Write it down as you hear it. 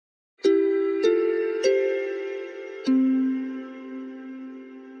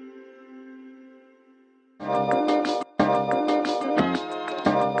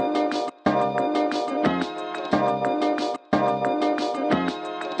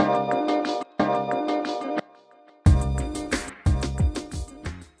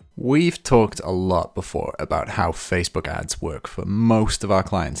We've talked a lot before about how Facebook ads work for most of our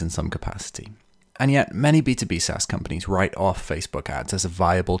clients in some capacity. And yet, many B2B SaaS companies write off Facebook ads as a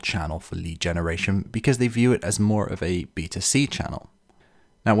viable channel for lead generation because they view it as more of a B2C channel.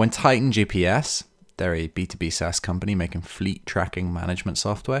 Now, when Titan GPS, they're a B2B SaaS company making fleet tracking management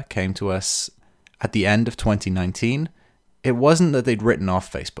software, came to us at the end of 2019, it wasn't that they'd written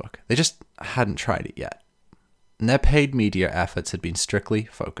off Facebook. They just hadn't tried it yet. And their paid media efforts had been strictly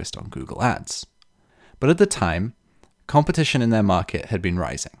focused on Google Ads. But at the time, competition in their market had been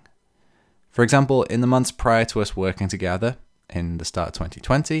rising. For example, in the months prior to us working together, in the start of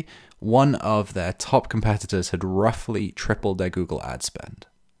 2020, one of their top competitors had roughly tripled their Google ad spend.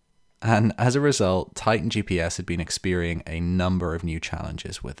 And as a result, Titan GPS had been experiencing a number of new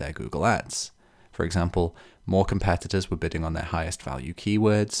challenges with their Google Ads. For example, more competitors were bidding on their highest value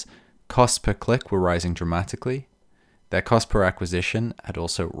keywords, costs per click were rising dramatically, their cost per acquisition had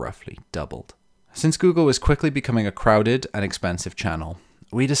also roughly doubled. Since Google was quickly becoming a crowded and expensive channel,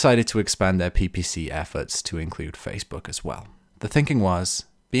 we decided to expand their PPC efforts to include Facebook as well. The thinking was,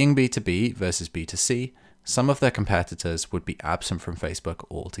 being B2B versus B2C, some of their competitors would be absent from Facebook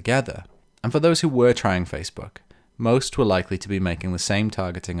altogether. And for those who were trying Facebook, most were likely to be making the same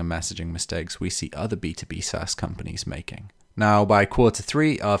targeting and messaging mistakes we see other B2B SaaS companies making. Now, by quarter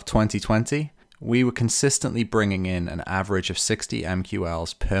 3 of 2020, we were consistently bringing in an average of 60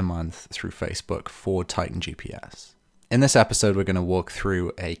 MQLs per month through Facebook for Titan GPS. In this episode, we're going to walk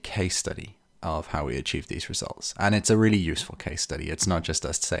through a case study of how we achieved these results. And it's a really useful case study. It's not just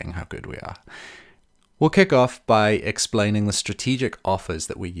us saying how good we are. We'll kick off by explaining the strategic offers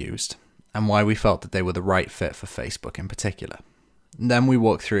that we used and why we felt that they were the right fit for Facebook in particular. Then we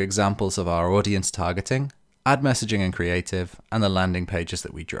walk through examples of our audience targeting, ad messaging and creative, and the landing pages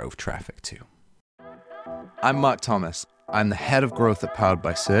that we drove traffic to. I'm Mark Thomas. I'm the head of growth at Powered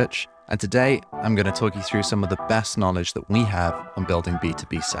by Search, and today I'm going to talk you through some of the best knowledge that we have on building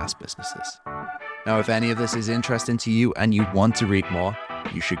B2B SaaS businesses. Now, if any of this is interesting to you and you want to read more,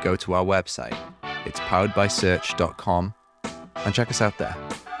 you should go to our website. It's poweredbysearch.com and check us out there.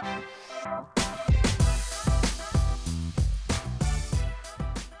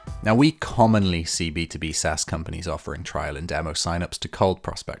 Now, we commonly see B2B SaaS companies offering trial and demo signups to cold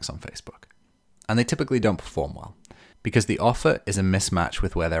prospects on Facebook. And they typically don't perform well, because the offer is a mismatch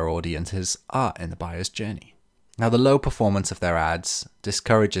with where their audiences are in the buyer's journey. Now, the low performance of their ads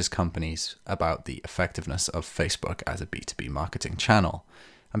discourages companies about the effectiveness of Facebook as a B2B marketing channel.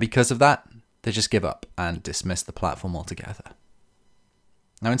 And because of that, they just give up and dismiss the platform altogether.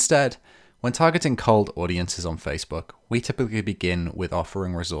 Now, instead, when targeting cold audiences on Facebook, we typically begin with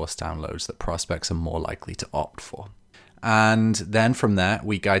offering resource downloads that prospects are more likely to opt for. And then from there,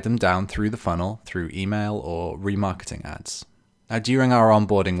 we guide them down through the funnel through email or remarketing ads. Now, during our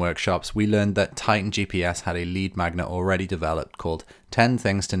onboarding workshops, we learned that Titan GPS had a lead magnet already developed called 10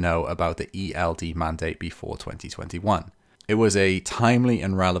 Things to Know About the ELD Mandate Before 2021. It was a timely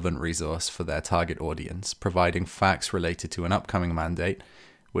and relevant resource for their target audience, providing facts related to an upcoming mandate,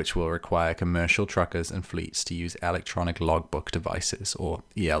 which will require commercial truckers and fleets to use electronic logbook devices, or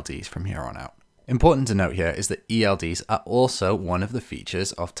ELDs, from here on out. Important to note here is that ELDs are also one of the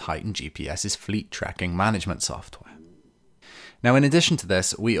features of Titan GPS's fleet tracking management software. Now, in addition to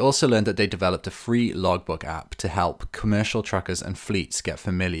this, we also learned that they developed a free logbook app to help commercial truckers and fleets get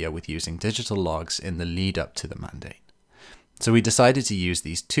familiar with using digital logs in the lead up to the mandate. So we decided to use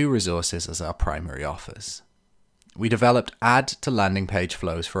these two resources as our primary offers. We developed ad to landing page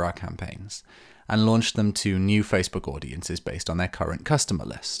flows for our campaigns and launched them to new Facebook audiences based on their current customer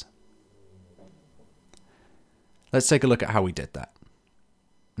list. Let's take a look at how we did that.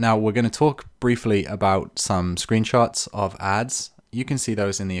 Now, we're going to talk briefly about some screenshots of ads. You can see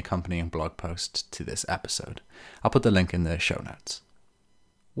those in the accompanying blog post to this episode. I'll put the link in the show notes.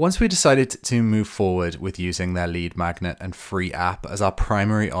 Once we decided to move forward with using their lead magnet and free app as our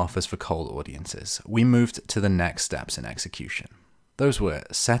primary offers for cold audiences, we moved to the next steps in execution. Those were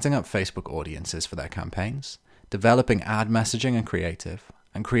setting up Facebook audiences for their campaigns, developing ad messaging and creative,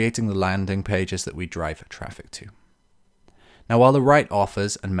 and creating the landing pages that we drive traffic to. Now, while the right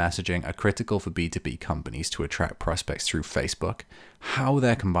offers and messaging are critical for B2B companies to attract prospects through Facebook, how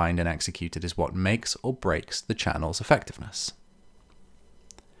they're combined and executed is what makes or breaks the channel's effectiveness.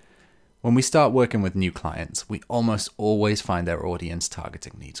 When we start working with new clients, we almost always find their audience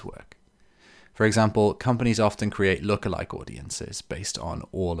targeting needs work. For example, companies often create lookalike audiences based on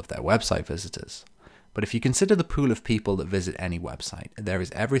all of their website visitors. But if you consider the pool of people that visit any website, there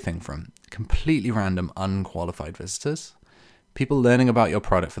is everything from completely random unqualified visitors, people learning about your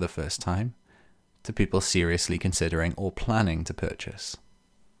product for the first time, to people seriously considering or planning to purchase.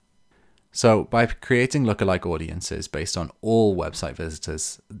 So by creating lookalike audiences based on all website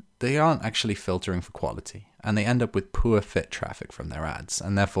visitors, they aren't actually filtering for quality, and they end up with poor fit traffic from their ads,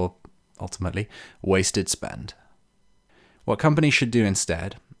 and therefore, ultimately, wasted spend. What companies should do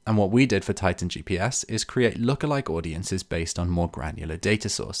instead, and what we did for Titan GPS, is create lookalike audiences based on more granular data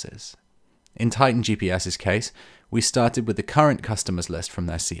sources. In Titan GPS's case, we started with the current customers list from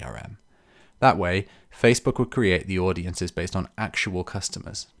their CRM. That way, Facebook would create the audiences based on actual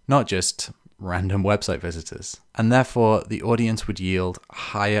customers, not just random website visitors. And therefore, the audience would yield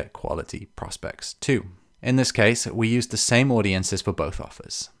higher quality prospects too. In this case, we used the same audiences for both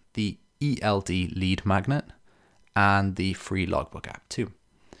offers, the ELD lead magnet and the free logbook app too.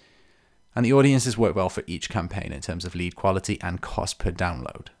 And the audiences work well for each campaign in terms of lead quality and cost per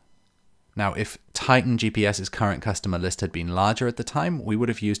download. Now, if Titan GPS's current customer list had been larger at the time, we would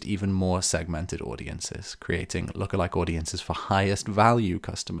have used even more segmented audiences, creating lookalike audiences for highest value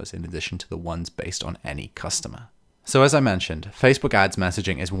customers in addition to the ones based on any customer. So as I mentioned, Facebook ads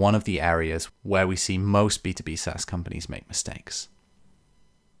messaging is one of the areas where we see most B2B SaaS companies make mistakes.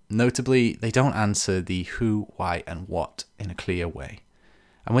 Notably, they don't answer the who, why, and what in a clear way.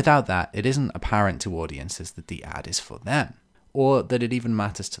 And without that, it isn't apparent to audiences that the ad is for them, or that it even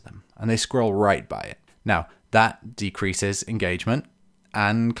matters to them, and they scroll right by it. Now, that decreases engagement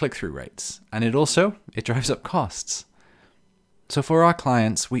and click-through rates, and it drives up costs. So for our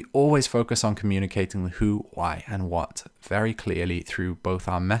clients, we always focus on communicating the who, why, and what very clearly through both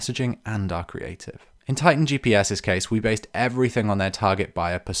our messaging and our creative. In Titan GPS's case, we based everything on their target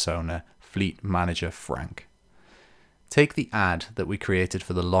buyer persona, Fleet Manager Frank. Take the ad that we created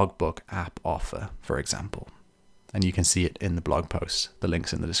for the Logbook app offer, for example. And you can see it in the blog post. The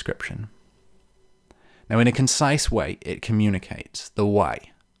link's in the description. Now, in a concise way, it communicates the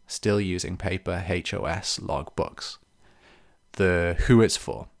why, still using paper HOS logbooks, the who it's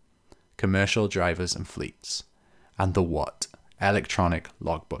for, commercial drivers and fleets, and the what, electronic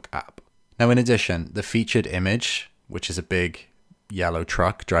logbook app. Now, in addition, the featured image, which is a big yellow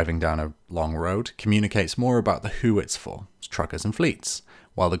truck driving down a long road, communicates more about the who it's for, truckers and fleets,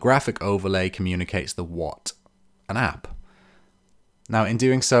 while the graphic overlay communicates the what, an app. Now, in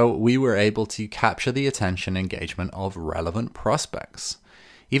doing so, we were able to capture the attention and engagement of relevant prospects,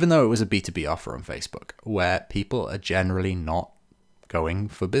 even though it was a B2B offer on Facebook, where people are generally not going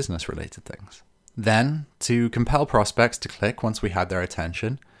for business-related things. Then, to compel prospects to click once we had their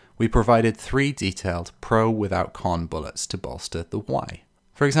attention, we provided 3 detailed pro without con bullets to bolster the why.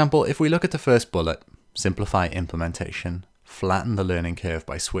 For example, if we look at the first bullet, simplify implementation, flatten the learning curve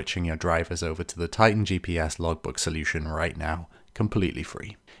by switching your drivers over to the Titan GPS logbook solution right now, completely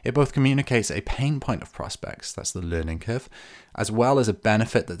free. It both communicates a pain point of prospects, that's the learning curve, as well as a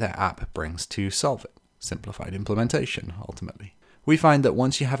benefit that their app brings to solve it, simplified implementation, ultimately. We find that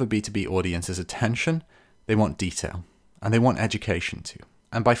once you have a B2B audience's attention, they want detail, and they want education too.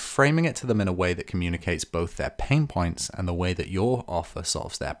 And by framing it to them in a way that communicates both their pain points and the way that your offer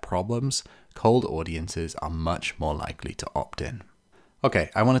solves their problems, cold audiences are much more likely to opt in. Okay,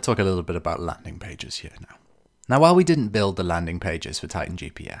 I want to talk a little bit about landing pages here now. Now, while we didn't build the landing pages for Titan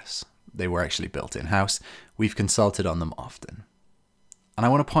GPS, they were actually built in-house, we've consulted on them often. And I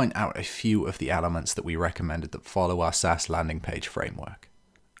want to point out a few of the elements that we recommended that follow our SaaS landing page framework.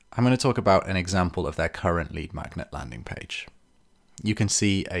 I'm going to talk about an example of their current lead magnet landing page. You can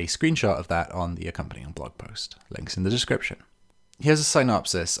see a screenshot of that on the accompanying blog post. Links in the description. Here's a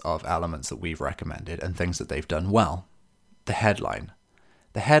synopsis of elements that we've recommended and things that they've done well. The headline.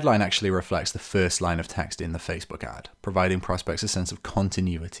 The headline actually reflects the first line of text in the Facebook ad, providing prospects a sense of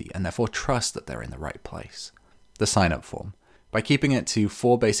continuity and therefore trust that they're in the right place. The sign-up form. By keeping it to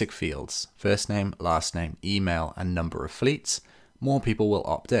 4 basic fields, first name, last name, email, and number of fleets, more people will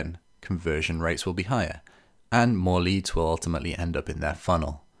opt in, conversion rates will be higher, and more leads will ultimately end up in their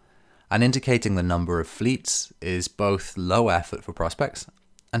funnel. And indicating the number of fleets is both low effort for prospects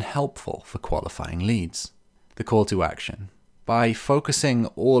and helpful for qualifying leads. The call to action. By focusing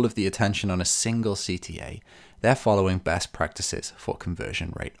all of the attention on a single CTA, they're following best practices for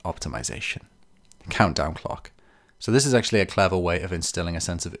conversion rate optimization. Countdown clock. So this is actually a clever way of instilling a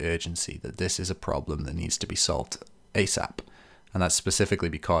sense of urgency that this is a problem that needs to be solved ASAP. And that's specifically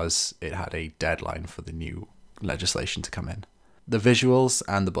because it had a deadline for the new legislation to come in. The visuals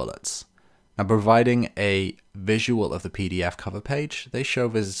and the bullets. Now, providing a visual of the PDF cover page, they show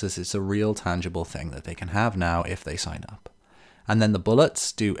visitors it's a real tangible thing that they can have now if they sign up. And then the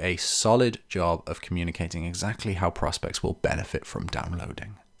bullets do a solid job of communicating exactly how prospects will benefit from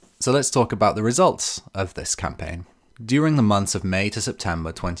downloading. So let's talk about the results of this campaign. During the months of May to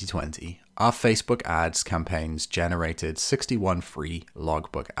September 2020, Our Facebook ads campaigns generated 61 free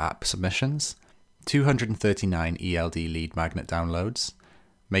Logbook app submissions, 239 ELD lead magnet downloads,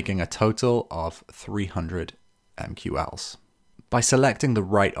 making a total of 300 MQLs. By selecting the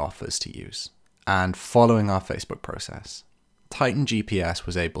right offers to use and following our Facebook process, Titan GPS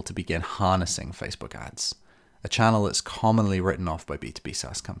was able to begin harnessing Facebook ads, a channel that's commonly written off by B2B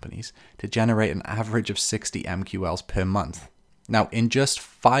SaaS companies, to generate an average of 60 MQLs per month. Now, in just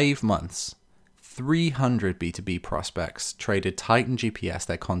 5 months, 300 B2B prospects traded Titan GPS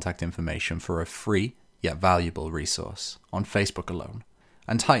their contact information for a free yet valuable resource on Facebook alone.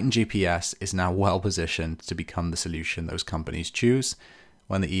 And Titan GPS is now well positioned to become the solution those companies choose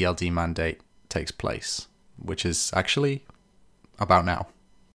when the ELD mandate takes place, which is actually about now.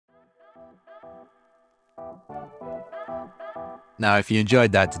 Now, if you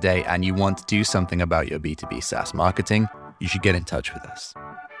enjoyed that today and you want to do something about your B2B SaaS marketing, you should get in touch with us.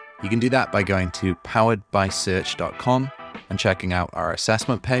 You can do that by going to poweredbysearch.com and checking out our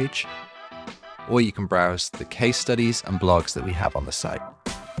assessment page, or you can browse the case studies and blogs that we have on the site.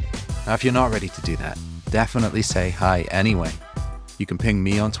 Now, if you're not ready to do that, definitely say hi anyway. You can ping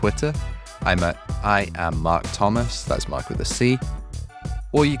me on Twitter. I am Mark Thomas, that's Mark with a C.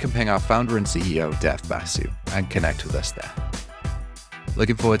 Or you can ping our founder and CEO, Dev Basu, and connect with us there.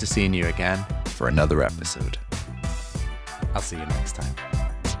 Looking forward to seeing you again for another episode. I'll see you next time.